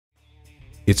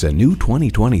It's a new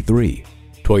 2023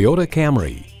 Toyota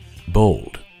Camry.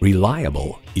 Bold,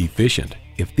 reliable, efficient.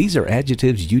 If these are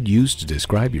adjectives you'd use to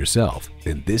describe yourself,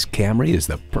 then this Camry is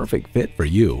the perfect fit for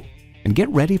you. And get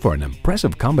ready for an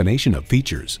impressive combination of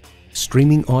features: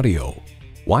 streaming audio,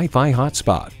 Wi-Fi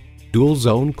hotspot, dual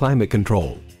zone climate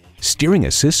control, steering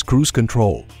assist cruise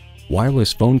control,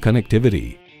 wireless phone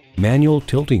connectivity, manual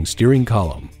tilting steering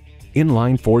column,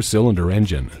 inline 4-cylinder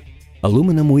engine,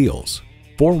 aluminum wheels,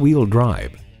 4-wheel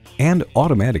drive, and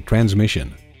automatic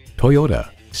transmission.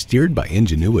 Toyota, steered by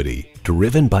ingenuity,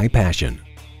 driven by passion.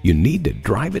 You need to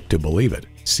drive it to believe it.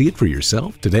 See it for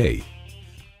yourself today.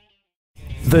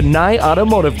 The Nye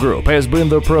Automotive Group has been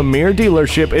the premier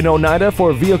dealership in Oneida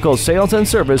for vehicle sales and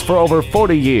service for over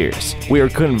 40 years. We are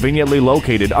conveniently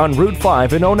located on Route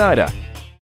 5 in Oneida.